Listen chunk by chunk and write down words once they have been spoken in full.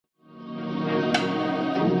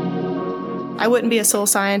I wouldn't be a soil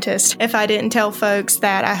scientist if I didn't tell folks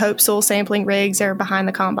that I hope soil sampling rigs are behind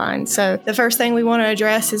the combine. So the first thing we want to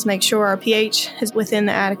address is make sure our pH is within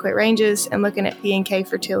the adequate ranges and looking at P and K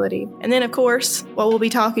fertility. And then, of course, what we'll be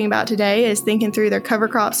talking about today is thinking through their cover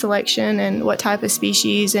crop selection and what type of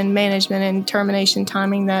species and management and termination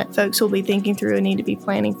timing that folks will be thinking through and need to be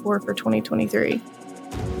planning for 2023.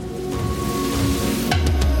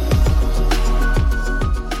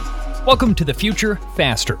 Welcome to The Future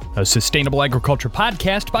Faster, a sustainable agriculture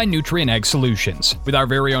podcast by Nutrien Ag Solutions, with our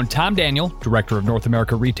very own Tom Daniel, Director of North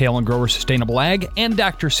America Retail and Grower Sustainable Ag, and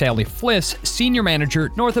Dr. Sally Fliss, Senior Manager,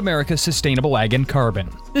 North America Sustainable Ag and Carbon.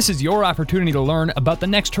 This is your opportunity to learn about the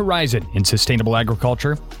next horizon in sustainable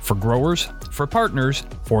agriculture for growers, for partners,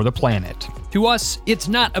 for the planet. To us, it's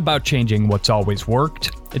not about changing what's always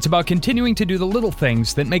worked. It's about continuing to do the little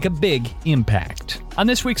things that make a big impact. On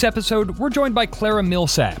this week's episode, we're joined by Clara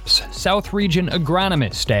Millsaps, South Region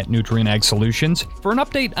Agronomist at Nutrien Ag Solutions, for an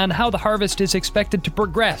update on how the harvest is expected to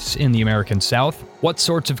progress in the American South, what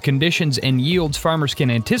sorts of conditions and yields farmers can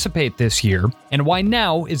anticipate this year, and why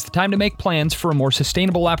now is the time to make plans for a more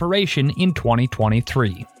sustainable operation in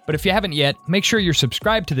 2023. But if you haven't yet, make sure you're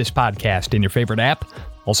subscribed to this podcast in your favorite app.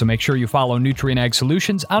 Also, make sure you follow Nutrien Ag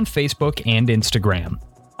Solutions on Facebook and Instagram.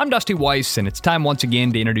 I'm Dusty Weiss, and it's time once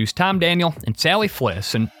again to introduce Tom Daniel and Sally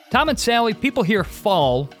Fliss. And Tom and Sally, people hear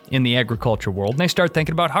fall in the agriculture world, and they start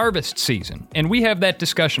thinking about harvest season. And we have that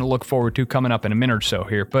discussion to look forward to coming up in a minute or so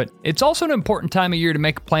here. But it's also an important time of year to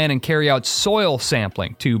make a plan and carry out soil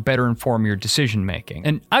sampling to better inform your decision making.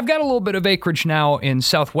 And I've got a little bit of acreage now in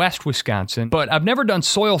southwest Wisconsin, but I've never done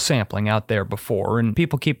soil sampling out there before. And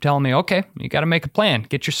people keep telling me, okay, you got to make a plan,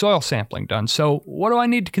 get your soil sampling done. So what do I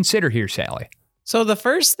need to consider here, Sally? So the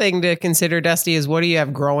first thing to consider, Dusty, is what do you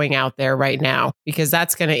have growing out there right now? Because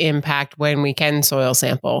that's going to impact when we can soil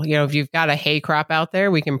sample. You know, if you've got a hay crop out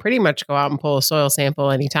there, we can pretty much go out and pull a soil sample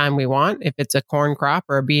anytime we want. If it's a corn crop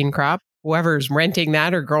or a bean crop, whoever's renting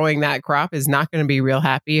that or growing that crop is not going to be real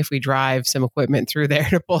happy if we drive some equipment through there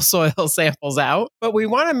to pull soil samples out. But we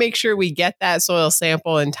want to make sure we get that soil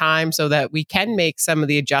sample in time so that we can make some of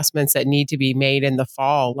the adjustments that need to be made in the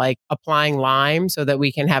fall, like applying lime so that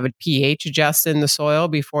we can have a pH adjust in the soil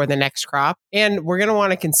before the next crop. And we're going to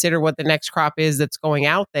want to consider what the next crop is that's going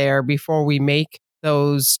out there before we make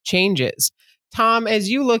those changes. Tom,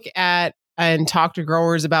 as you look at and talk to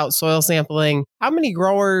growers about soil sampling, how many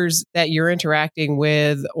growers that you're interacting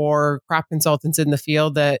with or crop consultants in the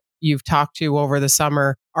field that you've talked to over the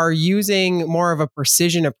summer are using more of a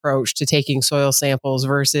precision approach to taking soil samples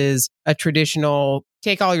versus a traditional,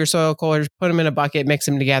 take all your soil colors, put them in a bucket, mix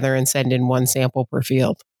them together, and send in one sample per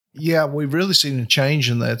field? Yeah, we've really seen a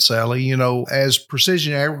change in that, Sally. You know, as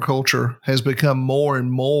precision agriculture has become more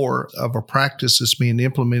and more of a practice that's being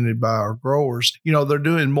implemented by our growers, you know, they're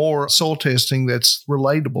doing more soil testing that's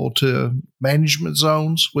relatable to management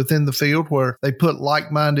zones within the field where they put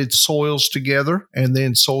like-minded soils together and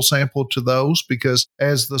then soil sample to those, because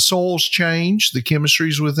as the soils change, the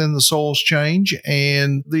chemistries within the soils change,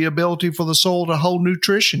 and the ability for the soil to hold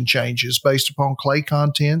nutrition changes based upon clay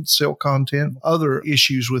content, silt content, other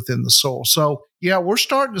issues within the soil. So yeah, we're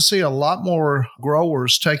starting to see a lot more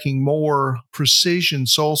growers taking more precision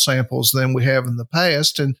soil samples than we have in the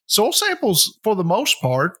past. And soil samples, for the most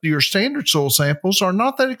part, your standard soil samples are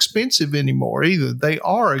not that expensive anymore either. They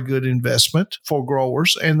are a good investment for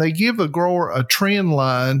growers, and they give a grower a trend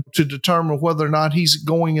line to determine whether or not he's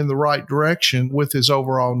going in the right direction with his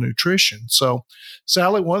overall nutrition. So,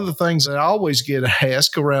 Sally, one of the things that I always get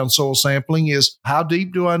asked around soil sampling is, how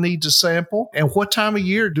deep do I need to sample? And what time of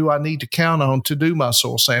year do I need to count on to do my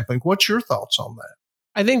soil sampling? What's your thoughts on that?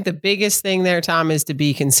 I think the biggest thing there, Tom, is to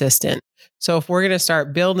be consistent. So if we're going to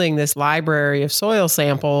start building this library of soil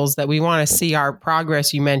samples, that we want to see our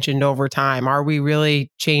progress you mentioned over time. Are we really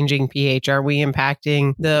changing pH? Are we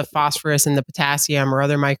impacting the phosphorus and the potassium or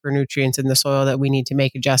other micronutrients in the soil that we need to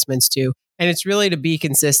make adjustments to? And it's really to be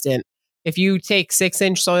consistent. If you take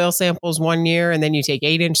 6-inch soil samples one year and then you take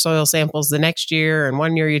 8-inch soil samples the next year, and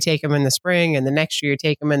one year you take them in the spring and the next year you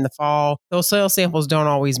take them in the fall, those soil samples don't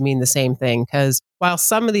always mean the same thing, because while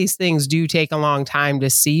some of these things do take a long time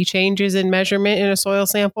to see changes in measurement in a soil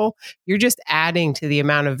sample, you're just adding to the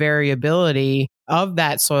amount of variability of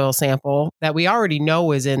that soil sample that we already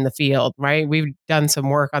know is in the field, right? We've done some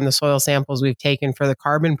work on the soil samples we've taken for the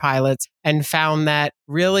carbon pilots and found that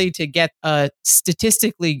really to get a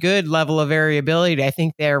statistically good level of variability, I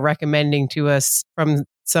think they're recommending to us from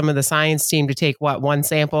some of the science team to take one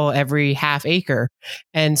sample every half acre.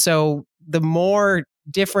 And so the more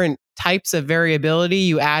different types of variability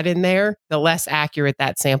you add in there, the less accurate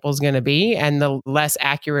that sample is going to be, and the less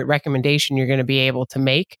accurate recommendation you're going to be able to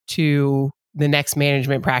make to the next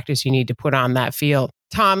management practice you need to put on that field.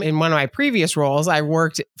 Tom, in one of my previous roles, I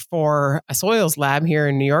worked for a soils lab here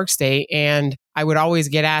in New York State, and I would always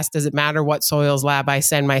get asked, does it matter what soils lab I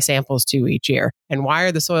send my samples to each year? And why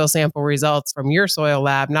are the soil sample results from your soil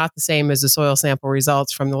lab not the same as the soil sample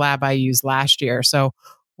results from the lab I used last year? So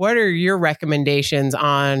what are your recommendations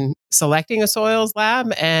on selecting a soils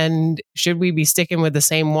lab, and should we be sticking with the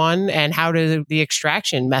same one? And how does the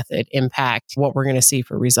extraction method impact what we're going to see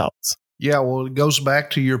for results? Yeah, well, it goes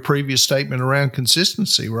back to your previous statement around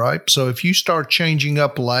consistency, right? So if you start changing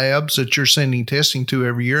up labs that you're sending testing to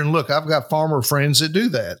every year, and look, I've got farmer friends that do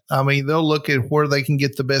that. I mean, they'll look at where they can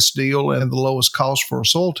get the best deal and the lowest cost for a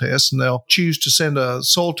soil test, and they'll choose to send a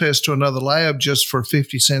soil test to another lab just for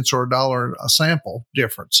 50 cents or $1 a sample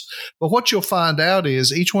difference. But what you'll find out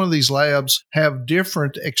is each one of these labs have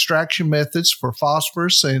different extraction methods for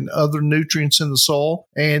phosphorus and other nutrients in the soil.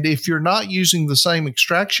 And if you're not using the same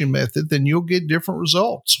extraction method, then you'll get different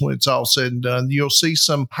results when it's all said and done. You'll see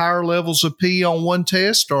some higher levels of P on one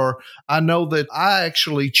test, or I know that I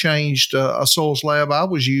actually changed a soils lab I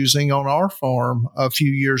was using on our farm a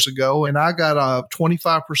few years ago, and I got a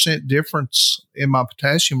 25% difference in my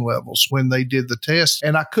potassium levels when they did the test.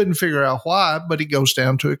 And I couldn't figure out why, but it goes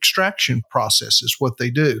down to extraction processes, what they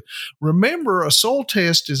do. Remember, a soil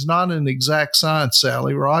test is not an exact science,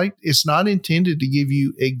 Sally, right? It's not intended to give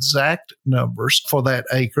you exact numbers for that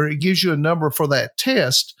acre. It gives you a number for that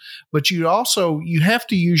test, but you have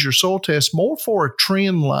to use your soil test more for a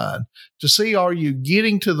trend line to see, are you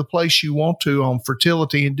getting to the place you want to on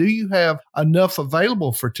fertility, and do you have enough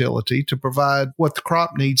available fertility to provide what the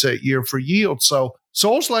crop needs that year for yield? So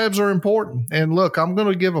soils labs are important. And look, I'm going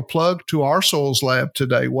to give a plug to our soils lab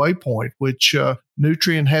today, Waypoint, which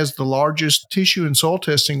Nutrien has the largest tissue and soil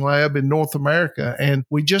testing lab in North America. And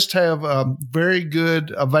we just have very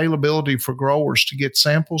good availability for growers to get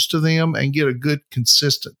samples to them and get a good,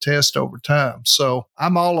 consistent test over time. So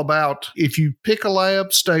I'm all about, if you pick a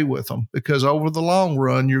lab, stay with them, because over the long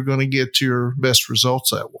run, you're going to get your best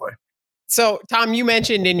results that way. So, Tom, you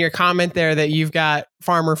mentioned in your comment there that you've got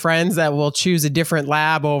farmer friends that will choose a different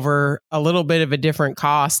lab over a little bit of a different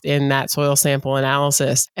cost in that soil sample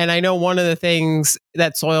analysis. And I know one of the things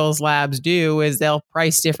that soils labs do is they'll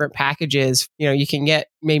price different packages. You know, you can get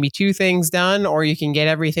maybe 2 things done, or you can get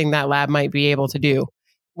everything that lab might be able to do.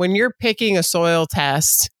 When you're picking a soil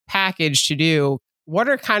test package to do, what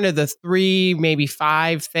are kind of the 3, maybe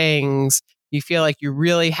 5 things you feel like you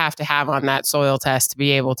really have to have on that soil test to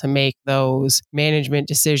be able to make those management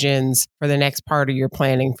decisions for the next part of your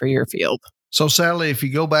planning for your field? So, Sally, if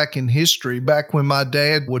you go back in history, back when my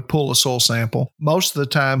dad would pull a soil sample, most of the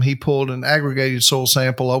time he pulled an aggregated soil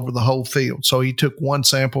sample over the whole field. So he took one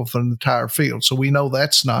sample from the entire field. So we know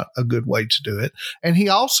that's not a good way to do it. And he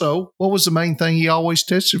also, what was the main thing he always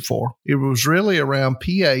tested for? It was really around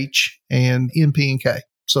pH and NP and K.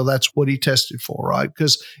 So that's what he tested for, right?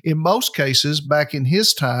 Because in most cases, back in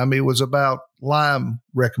his time, it was about lime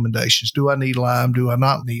recommendations. Do I need lime? Do I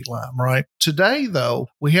not need lime, right? Today, though,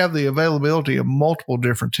 we have the availability of multiple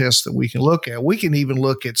different tests that we can look at. We can even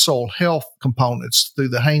look at soil health components through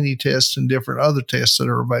the Haney test and different other tests that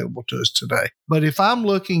are available to us today. But if I'm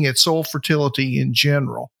looking at soil fertility in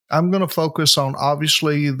general, I'm going to focus on,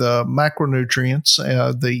 obviously, the macronutrients,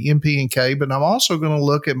 the NP and K, but I'm also going to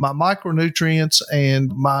look at my micronutrients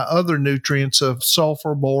and my other nutrients of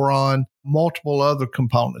sulfur, boron, multiple other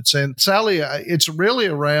components. And Sally, it's really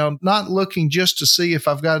around not looking just to see if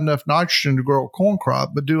I've got enough nitrogen to grow a corn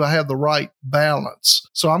crop, but do I have the right balance?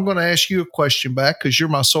 So I'm going to ask you a question back, because you're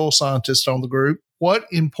my soil scientist on the group. What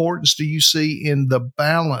importance do you see in the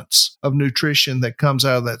balance of nutrition that comes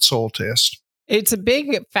out of that soil test? It's a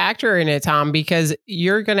big factor in it, Tom, because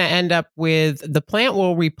you're going to end up with, the plant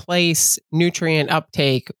will replace nutrient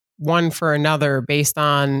uptake one for another based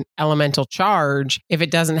on elemental charge if it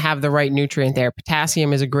doesn't have the right nutrient there.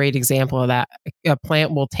 Potassium is a great example of that. A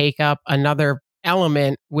plant will take up another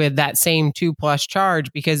element with that same 2+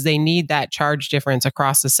 charge because they need that charge difference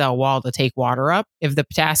across the cell wall to take water up if the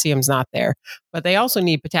potassium's not there. But they also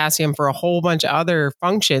need potassium for a whole bunch of other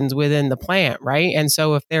functions within the plant, right? And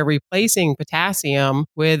so if they're replacing potassium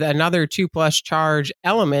with another 2+ charge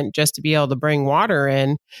element just to be able to bring water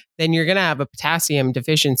in, then you're going to have a potassium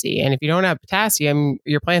deficiency. And if you don't have potassium,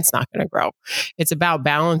 your plant's not going to grow. It's about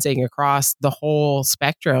balancing across the whole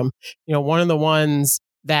spectrum. You know, one of the ones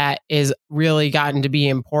that is really gotten to be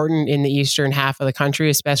important in the eastern half of the country,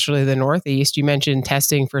 especially the Northeast. You mentioned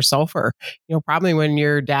testing for sulfur. You know, probably when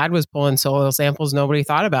your dad was pulling soil samples, nobody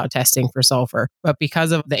thought about testing for sulfur. But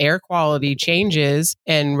because of the air quality changes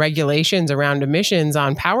and regulations around emissions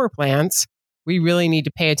on power plants, we really need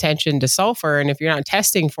to pay attention to sulfur. And if you're not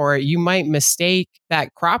testing for it, you might mistake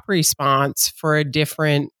that crop response for a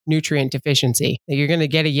different nutrient deficiency. You're going to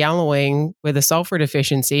get a yellowing with a sulfur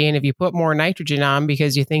deficiency. And if you put more nitrogen on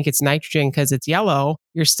because you think it's nitrogen because it's yellow,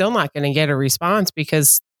 you're still not going to get a response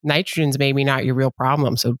because nitrogen's maybe not your real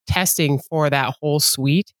problem. So testing for that whole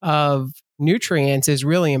suite of nutrients is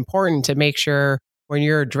really important to make sure when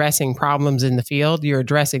you're addressing problems in the field, you're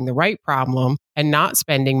addressing the right problem and not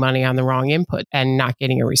spending money on the wrong input and not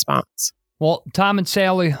getting a response. Well, Tom and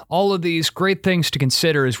Sally, all of these great things to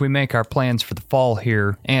consider as we make our plans for the fall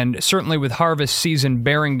here. And certainly with harvest season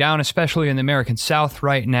bearing down, especially in the American South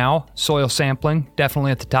right now, soil sampling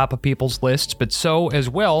definitely at the top of people's lists, but so as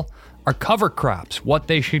well are cover crops, what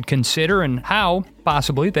they should consider and how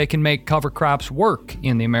possibly they can make cover crops work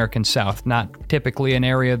in the American South, not typically an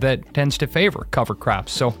area that tends to favor cover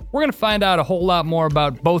crops. So we're going to find out a whole lot more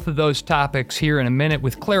about both of those topics here in a minute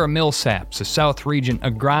with Clara Millsaps, a South Region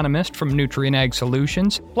agronomist from Nutrien Ag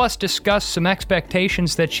Solutions, plus discuss some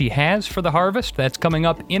expectations that she has for the harvest that's coming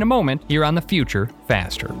up in a moment here on The Future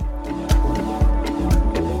Faster.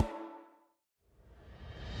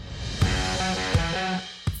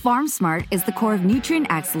 FarmSmart is the core of Nutrien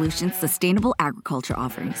Ag Solutions' sustainable agriculture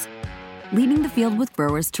offerings, leading the field with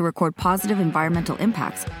growers to record positive environmental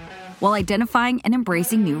impacts while identifying and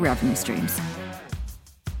embracing new revenue streams.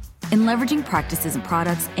 In leveraging practices and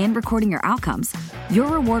products and recording your outcomes, your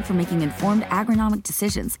reward for making informed agronomic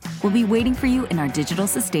decisions will be waiting for you in our digital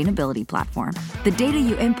sustainability platform. The data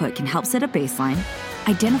you input can help set a baseline,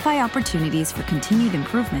 identify opportunities for continued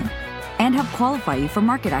improvement, and help qualify you for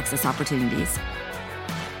market access opportunities.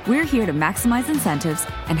 We're here to maximize incentives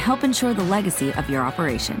and help ensure the legacy of your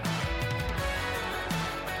operation.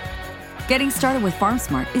 Getting started with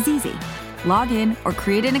FarmSmart is easy. Log in or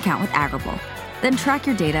create an account with Agrable, then track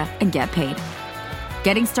your data and get paid.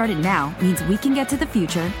 Getting started now means we can get to the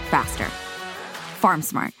future faster.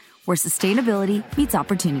 FarmSmart, where sustainability meets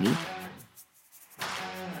opportunity.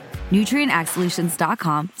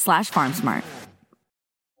 NutrienAgSolutions.com/FarmSmart.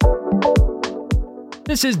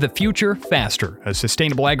 This is The Future Faster, a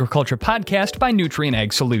sustainable agriculture podcast by Nutrien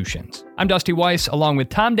Ag Solutions. I'm Dusty Weiss, along with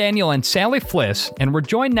Tom Daniel and Sally Fliss, and we're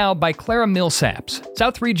joined now by Clara Millsaps,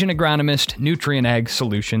 South Region agronomist, Nutrien Ag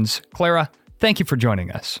Solutions. Clara, thank you for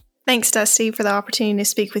joining us. Thanks, Dusty, for the opportunity to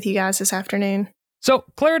speak with you guys this afternoon. So,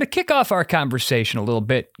 Clara, to kick off our conversation a little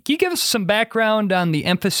bit, can you give us some background on the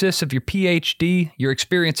emphasis of your PhD, your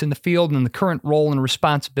experience in the field, and the current role and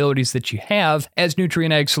responsibilities that you have as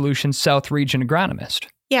Nutrien Ag Solutions South Region agronomist?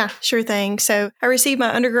 Yeah, sure thing. So I received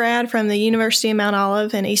my undergrad from the University of Mount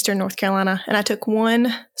Olive in Eastern North Carolina, and I took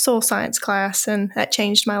one soil science class, and that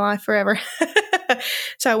changed my life forever.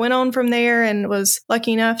 So I went on from there and was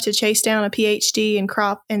lucky enough to chase down a PhD in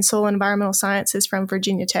crop and soil and environmental sciences from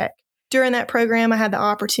Virginia Tech. During that program, I had the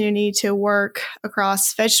opportunity to work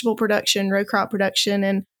across vegetable production, row crop production,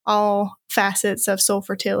 and all facets of soil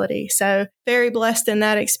fertility. So very blessed in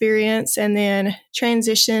that experience, and then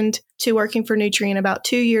transitioned to working for Nutrien about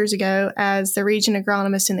 2 years ago as the region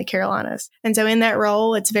agronomist in the Carolinas. And so in that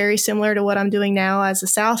role, it's very similar to what I'm doing now as a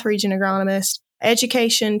South region agronomist.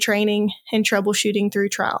 Education, training, and troubleshooting through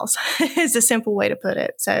trials is a simple way to put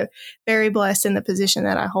it. So very blessed in the position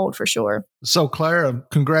that I hold for sure. So, Clara,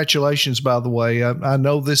 congratulations, by the way. I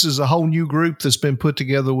know this is a whole new group that's been put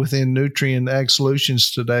together within Nutrien Ag Solutions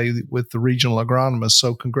today with the regional agronomist.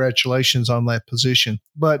 So congratulations on that position.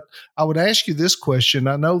 But I would ask you this question.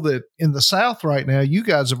 I know that in the South right now, you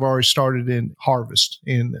guys have already started in harvest.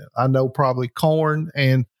 And I know probably corn,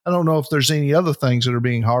 and I don't know if there's any other things that are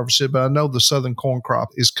being harvested, but I know the southern corn crop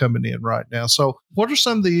is coming in right now. So what are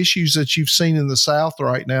some of the issues that you've seen in the South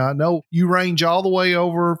right now? I know you range all the way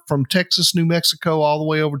over from Texas, New Mexico, all the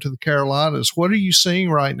way over to the Carolinas. What are you seeing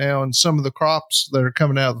right now in some of the crops that are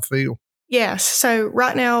coming out of the field? Yes. So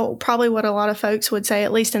right now, probably what a lot of folks would say,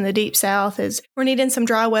 at least in the deep South, is we're needing some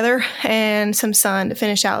dry weather and some sun to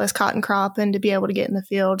finish out this cotton crop and to be able to get in the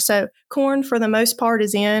field. So corn, for the most part,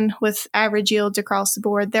 is in with average yields across the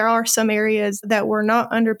board. There are some areas that were not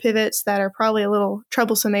under pivots that are probably a little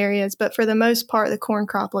troublesome areas, but for the most part, the corn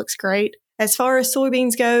crop looks great. As far as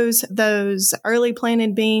soybeans goes, those early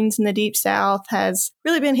planted beans in the deep South has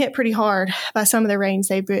really been hit pretty hard by some of the rains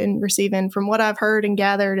they've been receiving. From what I've heard and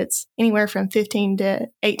gathered, it's anywhere from 15 to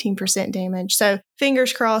 18% damage. So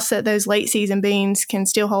fingers crossed that those late season beans can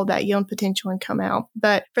still hold that yield potential and come out.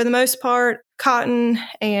 But for the most part, cotton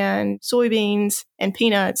and soybeans and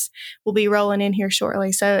peanuts will be rolling in here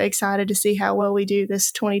shortly. So excited to see how well we do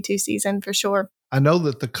this 22 season for sure. I know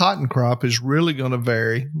that the cotton crop is really going to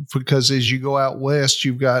vary because as you go out west,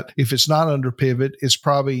 you've got, if it's not under pivot, it's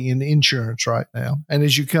probably in insurance right now. And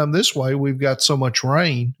as you come this way, we've got so much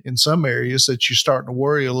rain in some areas that you're starting to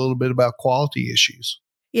worry a little bit about quality issues.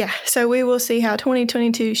 Yeah, so we will see how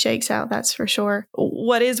 2022 shakes out, that's for sure.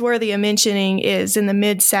 What is worthy of mentioning is in the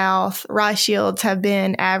Mid-South, rice yields have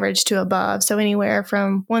been average to above, so anywhere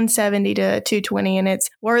from 170 to 220, and it's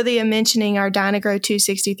worthy of mentioning our Dynagro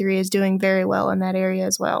 263 is doing very well in that area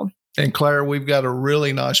as well. And Clara, we've got a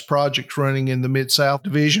really nice project running in the Mid-South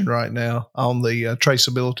division right now on the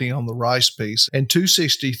traceability on the rice piece, and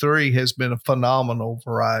 263 has been a phenomenal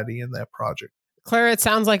variety in that project. Clara, it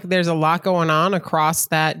sounds like there's a lot going on across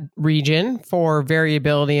that region for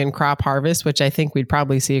variability in crop harvest, which I think we'd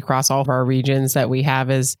probably see across all of our regions that we have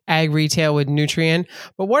as ag retail with Nutrien.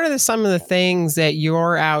 But what are some of the things that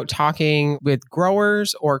you're out talking with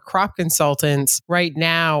growers or crop consultants right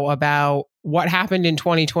now about what happened in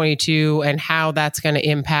 2022 and how that's going to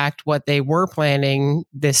impact what they were planning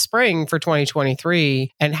this spring for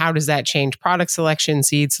 2023? And how does that change product selection,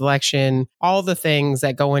 seed selection, all the things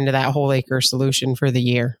that go into that whole acre solution for the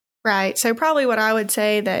year? Right. So probably what I would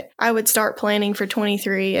say that I would start planning for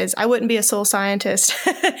 23 is I wouldn't be a soil scientist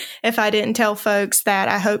if I didn't tell folks that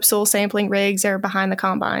I hope soil sampling rigs are behind the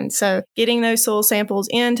combine. So getting those soil samples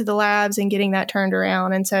into the labs and getting that turned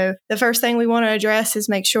around. And so the first thing we want to address is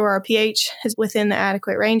make sure our pH is within the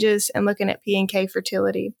adequate ranges and looking at P and K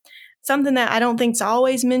fertility. Something that I don't think is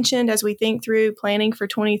always mentioned as we think through planning for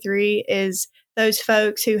 23 is those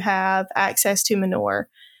folks who have access to manure.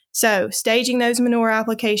 So staging those manure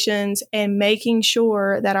applications and making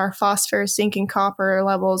sure that our phosphorus, zinc, and copper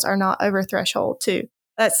levels are not over threshold too.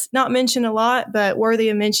 That's not mentioned a lot, but worthy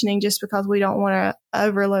of mentioning just because we don't want to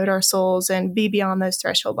overload our soils and be beyond those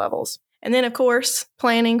threshold levels. And then, of course,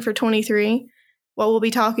 planning for 23. What we'll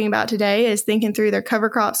be talking about today is thinking through their cover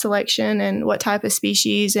crop selection and what type of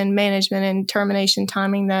species and management and termination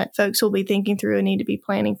timing that folks will be thinking through and need to be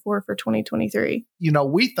planning for 2023. You know,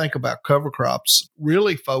 we think about cover crops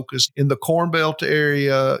really focused in the Corn Belt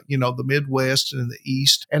area, you know, the Midwest and the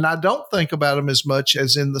East. And I don't think about them as much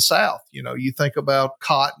as in the South. You know, you think about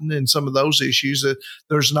cotton and some of those issues that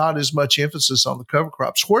there's not as much emphasis on the cover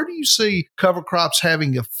crops. Where do you see cover crops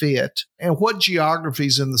having a fit? And what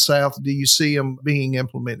geographies in the South do you see them being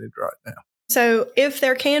implemented right now? So if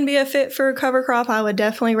there can be a fit for a cover crop, I would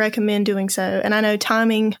definitely recommend doing so. And I know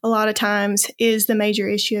timing a lot of times is the major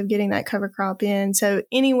issue of getting that cover crop in. So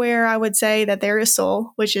anywhere I would say that there is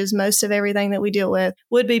soil, which is most of everything that we deal with,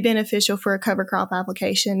 would be beneficial for a cover crop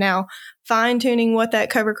application. Now, fine-tuning what that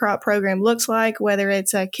cover crop program looks like, whether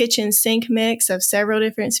it's a kitchen sink mix of several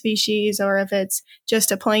different species or if it's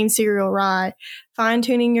just a plain cereal rye,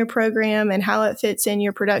 fine-tuning your program and how it fits in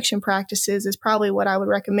your production practices is probably what I would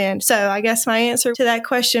recommend. So I guess my answer to that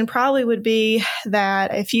question probably would be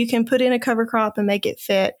that if you can put in a cover crop and make it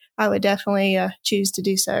fit, I would definitely choose to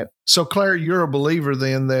do so. So, Clara, you're a believer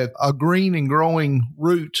then that a green and growing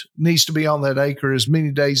root needs to be on that acre as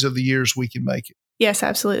many days of the year as we can make it. Yes,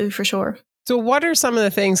 absolutely, for sure. So what are some of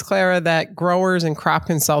the things, Clara, that growers and crop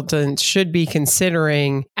consultants should be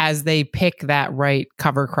considering as they pick that right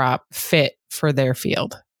cover crop fit for their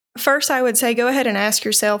field? First, I would say go ahead and ask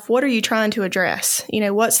yourself, what are you trying to address? You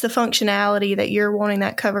know, what's the functionality that you're wanting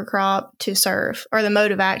that cover crop to serve, or the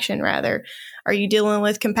mode of action, rather? Are you dealing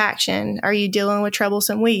with compaction? Are you dealing with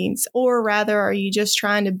troublesome weeds? Or rather, are you just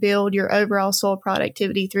trying to build your overall soil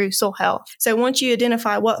productivity through soil health? So once you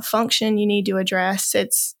identify what function you need to address,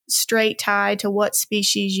 it's straight tied to what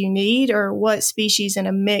species you need or what species in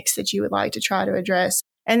a mix that you would like to try to address.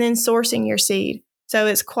 And then sourcing your seed. So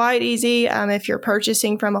it's quite easy if you're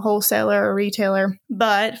purchasing from a wholesaler or retailer.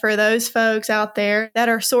 But for those folks out there that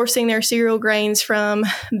are sourcing their cereal grains from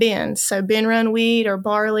bins, so bin run wheat or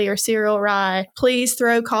barley or cereal rye, please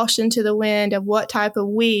throw caution to the wind of what type of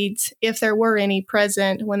weeds, if there were any,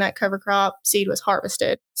 present when that cover crop seed was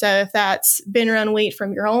harvested. So if that's bin run wheat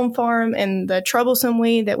from your own farm and the troublesome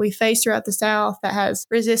weed that we face throughout the South that has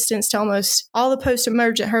resistance to almost all the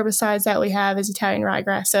post-emergent herbicides that we have is Italian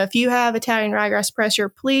ryegrass. So if you have Italian ryegrass pressure,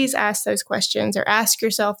 please ask those questions or ask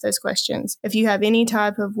yourself those questions. If you have any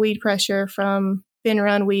type of weed pressure from bin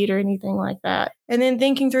run weed or anything like that. And then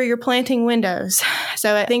thinking through your planting windows.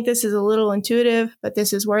 So I think this is a little intuitive, but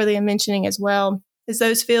this is worthy of mentioning as well, is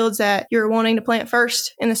those fields that you're wanting to plant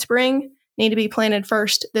first in the spring need to be planted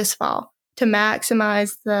first this fall to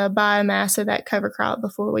maximize the biomass of that cover crop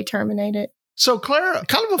before we terminate it. So, Clara,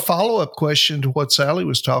 kind of a follow-up question to what Sally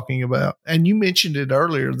was talking about. And you mentioned it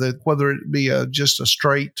earlier that whether it be just a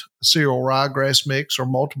straight cereal ryegrass mix or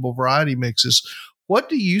multiple variety mixes, What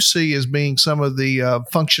do you see as being some of the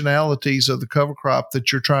functionalities of the cover crop that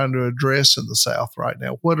you're trying to address in the South right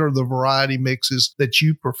now? What are the variety mixes that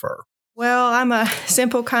you prefer? Well, I'm a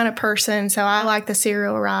simple kind of person, so I like the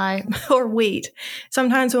cereal rye or wheat.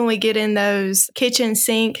 Sometimes when we get in those kitchen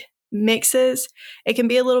sink mixes, it can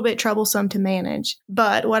be a little bit troublesome to manage.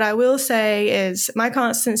 But what I will say is my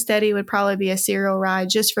constant steady would probably be a cereal rye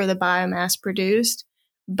just for the biomass produced.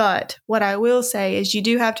 But what I will say is you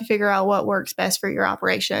do have to figure out what works best for your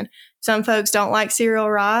operation. Some folks don't like cereal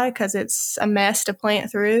rye because it's a mess to plant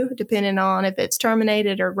through, depending on if it's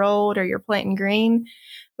terminated or rolled or you're planting green.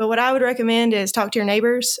 But what I would recommend is talk to your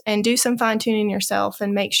neighbors and do some fine tuning yourself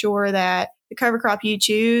and make sure that the cover crop you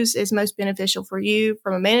choose is most beneficial for you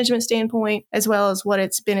from a management standpoint, as well as what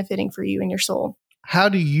it's benefiting for you and your soil. How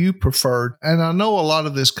do you prefer? And I know a lot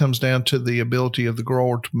of this comes down to the ability of the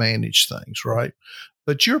grower to manage things, right?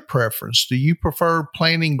 But your preference, do you prefer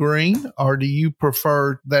planting green or do you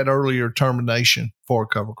prefer that earlier termination for a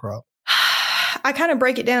cover crop? I kind of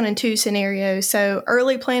break it down in two scenarios. So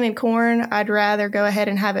early planted corn, I'd rather go ahead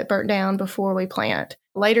and have it burnt down before we plant.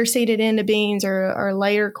 Later seeded into beans or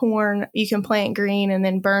later corn, you can plant green and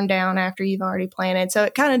then burn down after you've already planted. So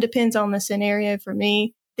it kind of depends on the scenario for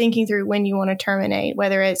me, thinking through when you want to terminate,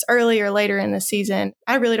 whether it's early or later in the season.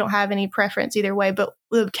 I really don't have any preference either way, but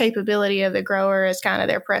the capability of the grower is kind of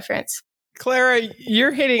their preference. Clara,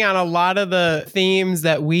 you're hitting on a lot of the themes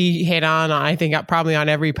that we hit on, I think probably on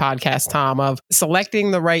every podcast, Tom, of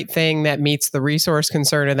selecting the right thing that meets the resource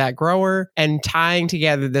concern of that grower and tying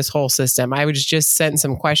together this whole system. I was just sent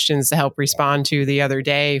some questions to help respond to the other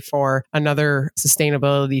day for another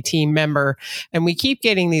sustainability team member. And we keep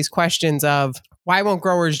getting these questions of, why won't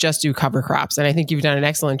growers just do cover crops? And I think you've done an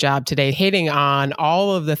excellent job today hitting on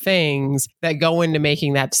all of the things that go into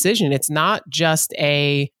making that decision. It's not just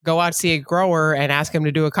a go out, see a grower and ask them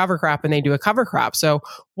to do a cover crop and they do a cover crop. So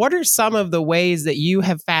what are some of the ways that you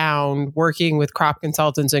have found working with crop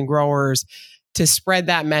consultants and growers to spread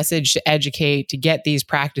that message, to educate, to get these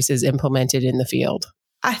practices implemented in the field?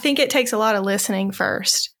 I think it takes a lot of listening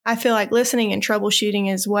first. I feel like listening and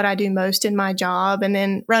troubleshooting is what I do most in my job, and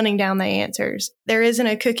then running down the answers. There isn't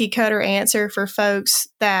a cookie cutter answer for folks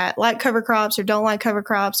that like cover crops or don't like cover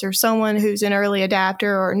crops, or someone who's an early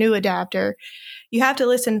adapter or a new adapter. You have to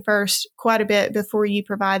listen first quite a bit before you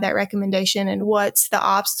provide that recommendation and what's the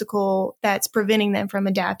obstacle that's preventing them from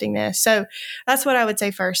adapting this. So that's what I would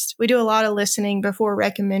say first. We do a lot of listening before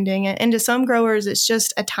recommending it. And to some growers, it's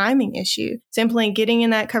just a timing issue. Simply getting in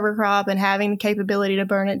that cover crop and having the capability to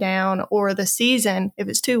burn it down, or the season, if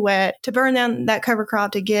it's too wet, to burn down that cover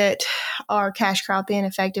crop to get our cash crop in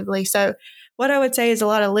effectively. So what I would say is a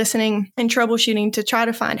lot of listening and troubleshooting to try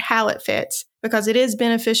to find how it fits, because it is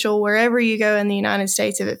beneficial wherever you go in the United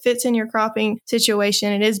States. If it fits in your cropping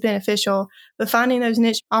situation, it is beneficial. But finding those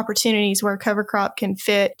niche opportunities where cover crop can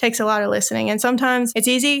fit takes a lot of listening. And sometimes it's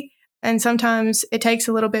easy, and sometimes it takes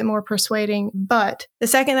a little bit more persuading. But the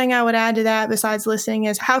second thing I would add to that, besides listening,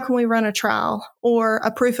 is how can we run a trial or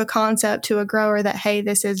a proof of concept to a grower that, hey,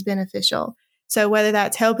 this is beneficial. So whether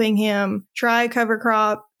that's helping him try a cover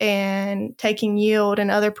crop and taking yield and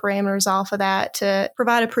other parameters off of that to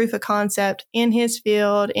provide a proof of concept in his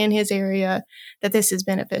field, in his area, that this is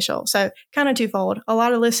beneficial. So kind of twofold, a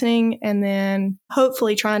lot of listening and then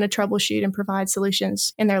hopefully trying to troubleshoot and provide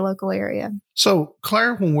solutions in their local area. So,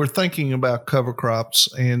 Clara, when we're thinking about cover crops,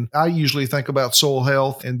 and I usually think about soil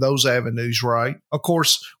health and those avenues, right? Of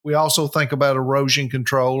course, we also think about erosion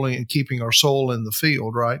control and keeping our soil in the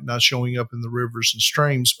field, right? Not showing up in the rivers and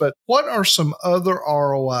streams. But what are some other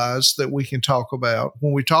ROIs that we can talk about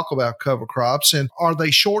when we talk about cover crops? And are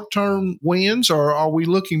they short-term wins, or are we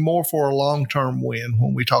looking more for a long-term win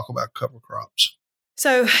when we talk about cover crops?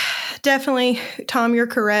 So definitely, Tom, you're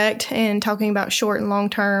correct in talking about short and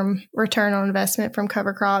long-term return on investment from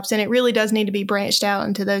cover crops. And it really does need to be branched out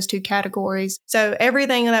into those two categories. So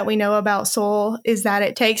everything that we know about soil is that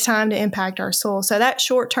it takes time to impact our soil. So that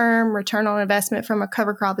short-term return on investment from a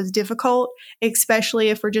cover crop is difficult, especially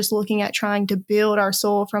if we're just looking at trying to build our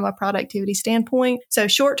soil from a productivity standpoint. So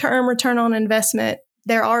short-term return on investment,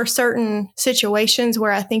 there are certain situations where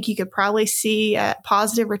I think you could probably see a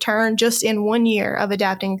positive return just in 1 year of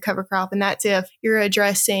adapting a cover crop. And that's if you're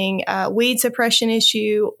addressing a weed suppression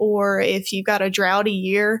issue, or if you've got a droughty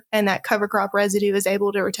year and that cover crop residue is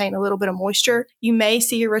able to retain a little bit of moisture. You may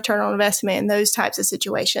see a return on investment in those types of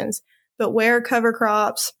situations. But where cover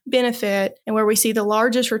crops benefit and where we see the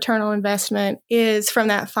largest return on investment is from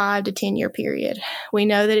that 5 to 10 year period. We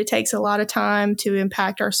know that it takes a lot of time to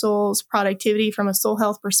impact our soil's productivity from a soil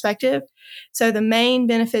health perspective. So the main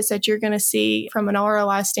benefits that you're going to see from an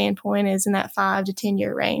ROI standpoint is in that 5 to 10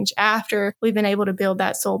 year range after we've been able to build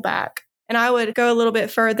that soil back. And I would go a little bit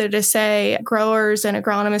further to say growers and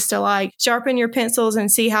agronomists alike, sharpen your pencils and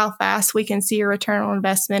see how fast we can see a return on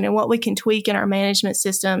investment and what we can tweak in our management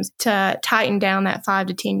systems to tighten down that 5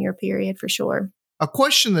 to 10 year period for sure. A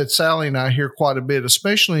question that Sally and I hear quite a bit,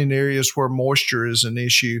 especially in areas where moisture is an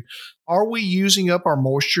issue. Are we using up our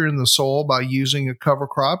moisture in the soil by using a cover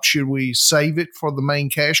crop? Should we save it for the main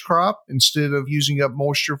cash crop instead of using up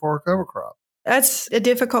moisture for a cover crop? That's a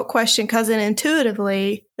difficult question because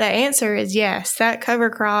intuitively, the answer is yes. That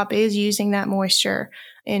cover crop is using that moisture.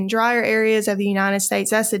 In drier areas of the United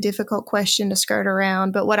States, that's a difficult question to skirt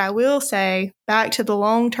around. But what I will say, back to the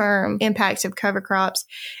long-term impacts of cover crops,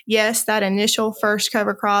 yes, that initial first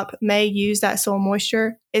cover crop may use that soil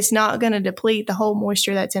moisture. It's not going to deplete the whole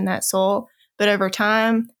moisture that's in that soil. But over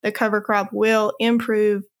time, the cover crop will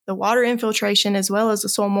improve the water infiltration as well as the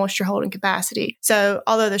soil moisture holding capacity. So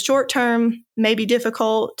although the short term may be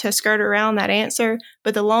difficult to skirt around that answer,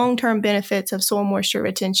 but the long-term benefits of soil moisture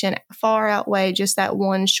retention far outweigh just that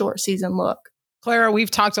one short season look. Clara, we've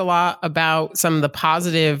talked a lot about some of the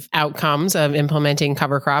positive outcomes of implementing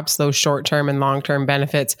cover crops, those short-term and long-term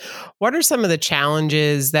benefits. What are some of the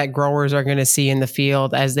challenges that growers are going to see in the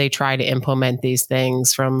field as they try to implement these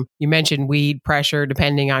things? You mentioned weed pressure,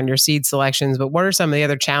 depending on your seed selections, but what are some of the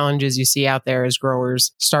other challenges you see out there as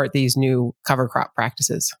growers start these new cover crop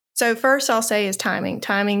practices? So first I'll say is timing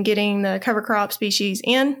getting the cover crop species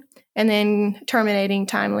in and then terminating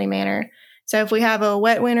timely manner. So if we have a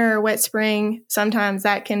wet winter or wet spring, sometimes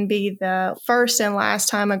that can be the first and last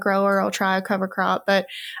time a grower will try a cover crop. But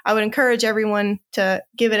I would encourage everyone to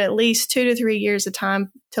give it at least 2 to 3 years of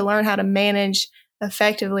time to learn how to manage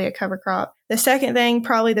effectively a cover crop. The second thing,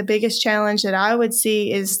 probably the biggest challenge that I would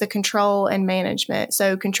see is the control and management.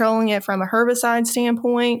 So controlling it from a herbicide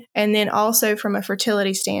standpoint and then also from a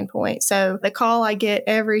fertility standpoint. So the call I get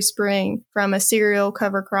every spring from a cereal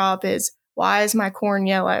cover crop is, why is my corn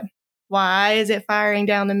yellow? Why is it firing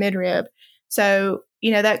down the midrib? So,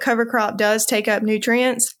 that cover crop does take up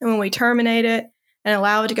nutrients. And when we terminate it and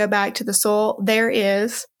allow it to go back to the soil, there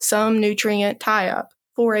is some nutrient tie-up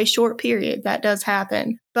for a short period. That does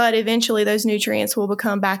happen. But eventually those nutrients will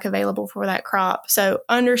become back available for that crop. So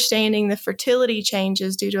understanding the fertility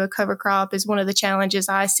changes due to a cover crop is one of the challenges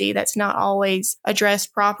I see that's not always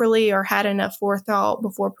addressed properly or had enough forethought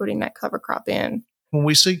before putting that cover crop in. When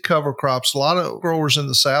we see cover crops, a lot of growers in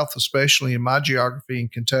the South, especially in my geography in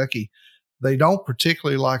Kentucky, they don't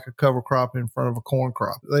particularly like a cover crop in front of a corn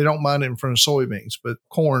crop. They don't mind it in front of soybeans, but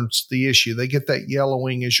corn's the issue. They get that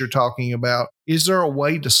yellowing as you're talking about. Is there a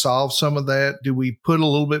way to solve some of that? Do we put a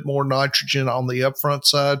little bit more nitrogen on the upfront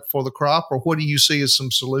side for the crop, or what do you see as some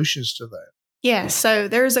solutions to that? Yes, so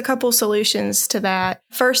there's a couple solutions to that.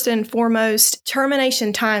 First and foremost,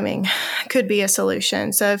 termination timing could be a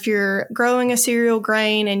solution. So if you're growing a cereal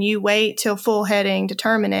grain and you wait till full heading to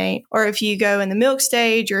terminate, or if you go in the milk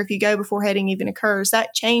stage, or if you go before heading even occurs,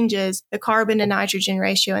 that changes the carbon to nitrogen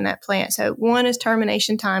ratio in that plant. So one is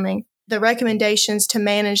termination timing. The recommendations to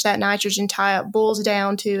manage that nitrogen tie-up boils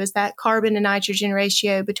down to is that carbon to nitrogen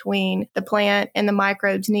ratio between the plant and the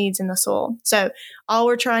microbes needs in the soil. So all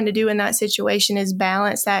we're trying to do in that situation is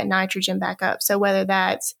balance that nitrogen back up. So whether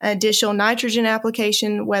that's additional nitrogen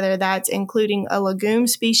application, whether that's including a legume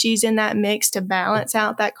species in that mix to balance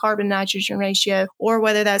out that carbon nitrogen ratio, or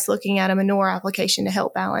whether that's looking at a manure application to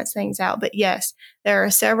help balance things out. But yes, there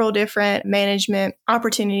are several different management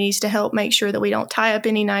opportunities to help make sure that we don't tie up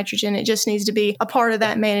any nitrogen. It just needs to be a part of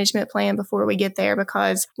that management plan before we get there,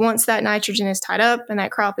 because once that nitrogen is tied up and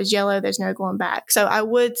that crop is yellow, there's no going back. So I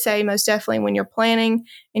would say most definitely when you're planning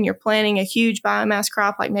and you're planting a huge biomass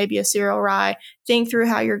crop like maybe a cereal rye, think through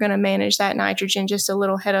how you're going to manage that nitrogen just a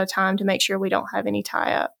little ahead of time to make sure we don't have any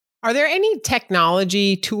tie up. Are there any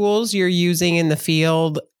technology tools you're using in the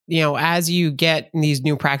field? As you get these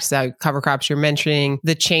new practices out, cover crops, you're mentioning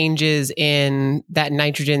the changes in that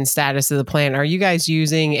nitrogen status of the plant. Are you guys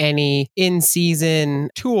using any in-season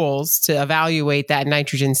tools to evaluate that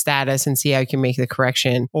nitrogen status and see how you can make the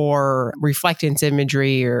correction, or reflectance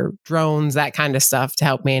imagery or drones, that kind of stuff to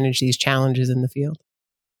help manage these challenges in the field?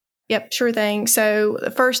 Yep, sure thing. So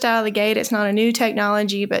the first out of the gate, it's not a new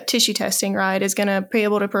technology, but tissue testing, right, is going to be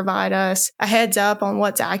able to provide us a heads up on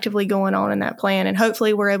what's actively going on in that plant. And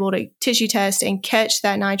hopefully we're able to tissue test and catch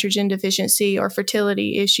that nitrogen deficiency or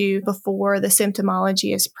fertility issue before the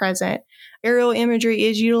symptomology is present. aerial imagery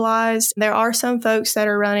is utilized. There are some folks that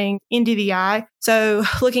are running NDVI, so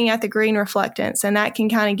looking at the green reflectance, and that can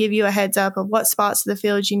kind of give you a heads up of what spots of the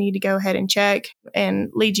field you need to go ahead and check and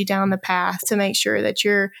lead you down the path to make sure that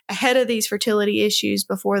you're ahead of these fertility issues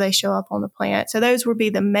before they show up on the plant. So those would be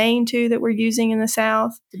the main two that we're using in the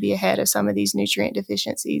South to be ahead of some of these nutrient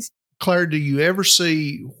deficiencies. Claire, do you ever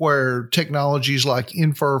see where technologies like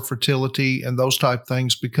infertility and those type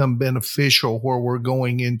things become beneficial where we're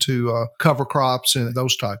going into cover crops and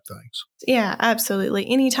those type things? Yeah, absolutely.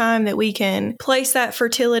 Anytime that we can place that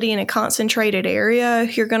fertility in a concentrated area,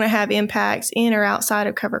 you're going to have impacts in or outside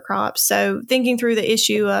of cover crops. So thinking through the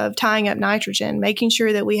issue of tying up nitrogen, making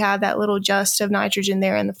sure that we have that little just of nitrogen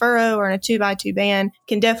there in the furrow or in a 2x2 band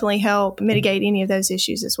can definitely help mitigate any of those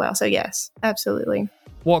issues as well. So yes, absolutely.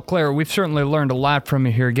 Well, Clara, we've certainly learned a lot from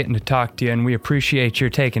you here getting to talk to you, and we appreciate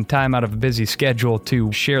your taking time out of a busy schedule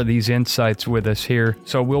to share these insights with us here.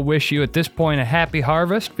 So we'll wish you at this point a happy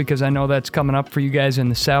harvest, because I know that's coming up for you guys in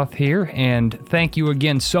the South here. And thank you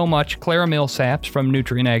again so much, Clara Millsaps from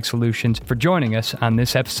Nutrien Ag Solutions, for joining us on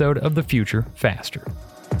this episode of The Future Faster.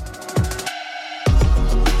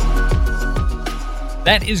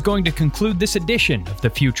 That is going to conclude this edition of The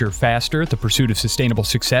Future Faster, the pursuit of sustainable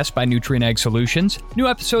success by Nutrien Ag Solutions. New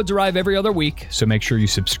episodes arrive every other week, so make sure you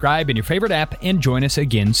subscribe in your favorite app and join us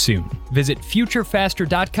again soon. Visit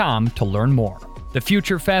futurefaster.com to learn more. The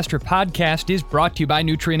Future Faster podcast is brought to you by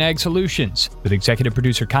Nutrien Ag Solutions, with executive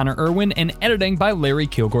producer Connor Irwin and editing by Larry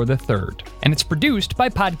Kilgore III. And it's produced by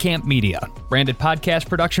PodCamp Media. Branded podcast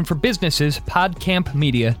production for businesses,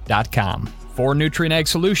 podcampmedia.com. For Nutrien Ag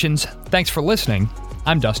Solutions, thanks for listening.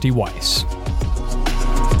 I'm Dusty Weiss.